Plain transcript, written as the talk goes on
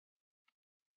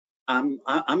I'm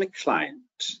a client,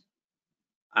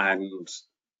 and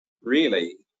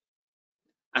really,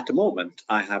 at the moment,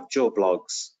 I have Joe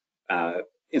Blogs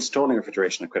installing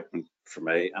refrigeration equipment for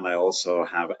me, and I also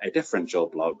have a different Joe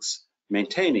Blogs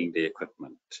maintaining the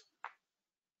equipment.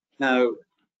 Now,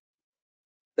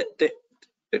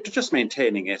 they're just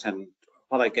maintaining it, and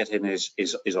what I get in is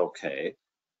okay.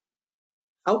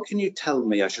 How can you tell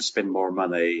me I should spend more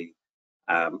money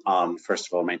on, first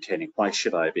of all, maintaining? Why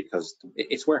should I? Because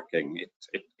it's working.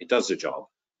 It does the job.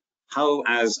 How,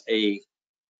 as a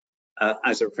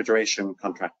refrigeration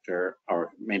contractor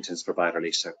or maintenance provider,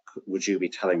 Lisa, would you be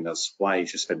telling us why you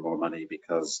should spend more money?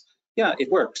 Because yeah,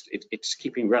 it works. It's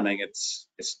keeping running. It's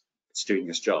doing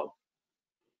its job.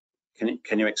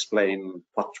 Can you explain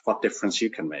what difference you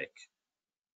can make?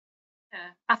 Yeah,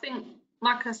 I think,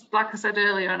 like I said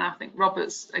earlier, and I think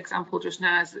Robert's example just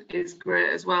now is great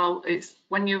as well. It's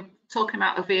when you're talking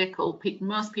about a vehicle,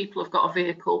 most people have got a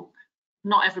vehicle.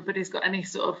 Not everybody's got any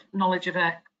sort of knowledge of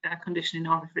air conditioning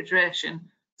or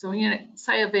refrigeration. So when you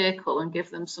say a vehicle and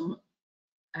give them some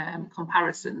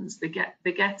comparisons, they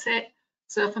get it.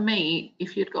 So for me,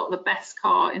 if you'd got the best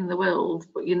car in the world,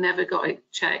 but you never got it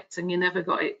checked and you never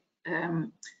got it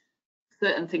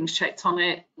certain things checked on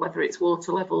it, whether it's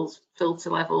water levels, filter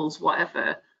levels,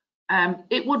 whatever,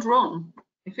 it would run.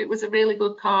 If it was a really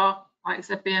good car, like I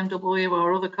said, BMW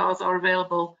or other cars are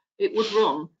available, it would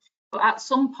run. But at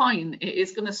some point, it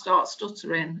is going to start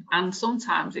stuttering, and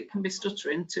sometimes it can be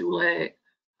stuttering too late.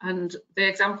 And the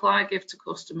example I give to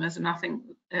customers, and I think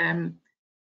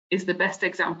is the best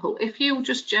example, if you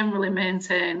just generally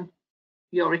maintain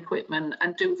your equipment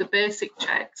and do the basic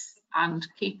checks and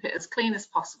keep it as clean as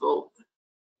possible,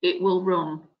 it will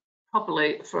run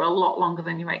probably for a lot longer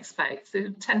than you expect. So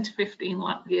 10 to 15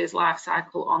 years life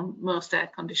cycle on most air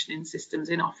conditioning systems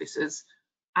in offices.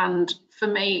 And for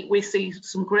me, we see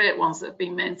some great ones that have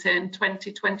been maintained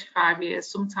 20, 25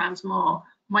 years, sometimes more.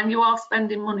 When you are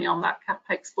spending money on that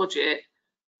CapEx budget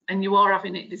and you are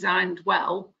having it designed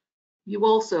well, you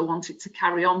also want it to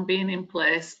carry on being in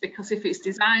place, because if it's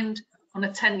designed on a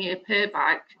 10-year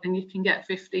payback and you can get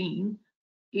 15,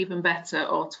 even better,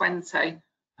 or 20,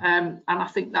 and I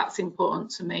think that's important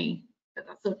to me.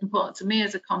 That's important to me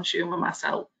as a consumer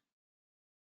myself.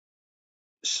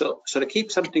 So to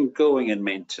keep something going in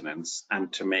maintenance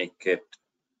and to make it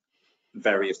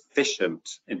very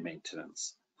efficient in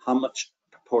maintenance, how much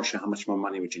more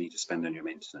money would you need to spend on your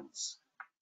maintenance?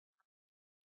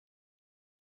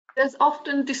 There's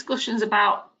often discussions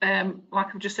about,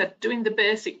 like I've just said, doing the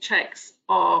basic checks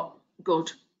are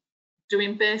good.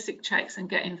 Doing basic checks and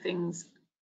getting things,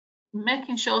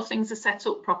 making sure things are set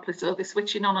up properly, so they're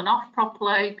switching on and off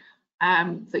properly,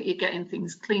 that you're getting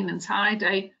things clean and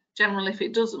tidy. Generally, if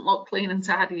it doesn't look clean and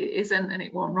tidy, it isn't, and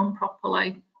it won't run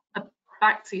properly.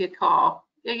 Back to your car.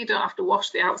 Yeah, you don't have to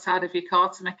wash the outside of your car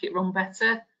to make it run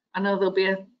better. I know there'll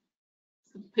be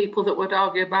people that would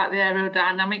argue about the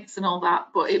aerodynamics and all that,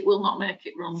 but it will not make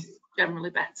it run generally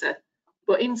better.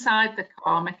 But inside the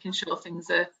car, making sure things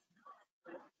are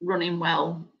running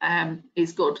well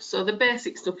is good. So the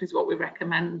basic stuff is what we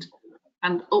recommend,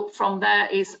 and up from there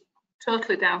is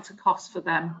totally down to cost for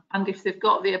them. And if they've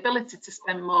got the ability to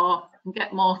spend more and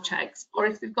get more checks, or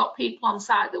if they've got people on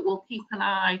site that will keep an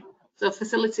eye, so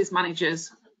facilities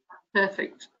managers,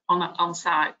 perfect on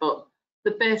site, but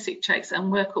the basic checks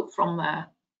and work up from there.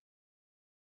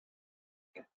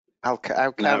 I'll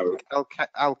counter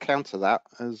that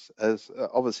as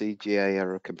obviously GA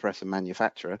are a compressor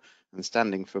manufacturer, and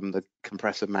standing from the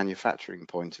compressor manufacturing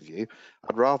point of view,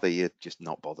 I'd rather you just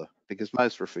not bother, because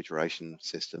most refrigeration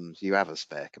systems, you have a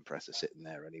spare compressor sitting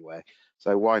there anyway.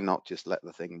 So why not just let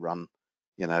the thing run?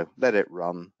 You know, let it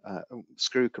run.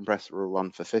 Screw compressor will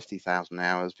run for 50,000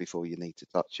 hours before you need to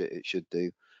touch it. It should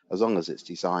do, as long as it's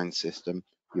designed system.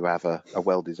 You have a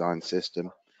well-designed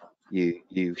system.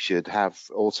 You should have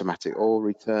automatic oil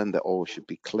return. The oil should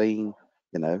be clean.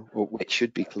 You know, it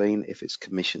should be clean if it's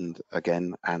commissioned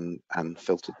again and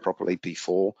filtered properly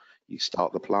before you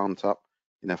start the plant up.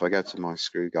 You know, if I go to my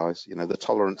screw guys, you know, the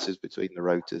tolerances between the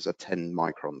rotors are 10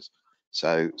 microns.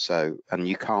 So and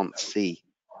you can't see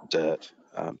dirt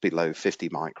below 50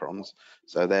 microns.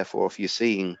 So therefore, if you're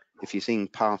seeing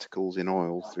particles in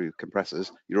oil through compressors,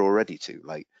 you're already too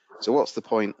late. So what's the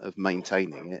point of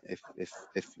maintaining it if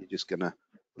you're just going to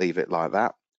leave it like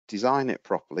that? Design it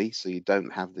properly so you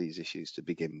don't have these issues to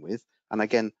begin with. And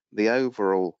again, the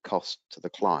overall cost to the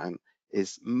client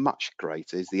is much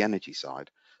greater, is the energy side.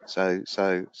 So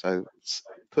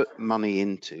put money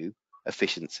into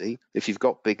efficiency. If you've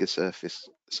got bigger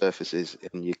surfaces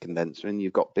in your condenser and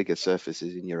you've got bigger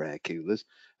surfaces in your air coolers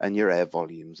and your air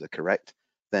volumes are correct,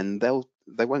 then they'll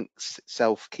they won't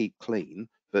self keep clean,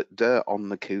 but dirt on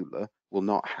the cooler will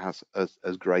not have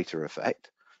as greater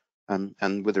effect.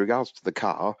 And with regards to the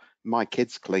car, my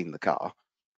kids clean the car.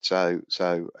 So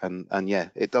yeah,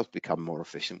 it does become more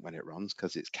efficient when it runs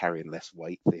because it's carrying less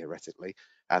weight theoretically,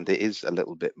 and it is a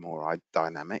little bit more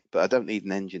dynamic. But I don't need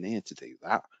an engineer to do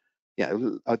that.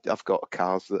 I've got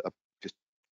cars that are just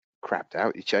crapped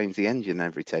out. You change the engine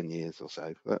every 10 years or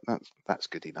so. That's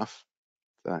good enough.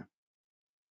 So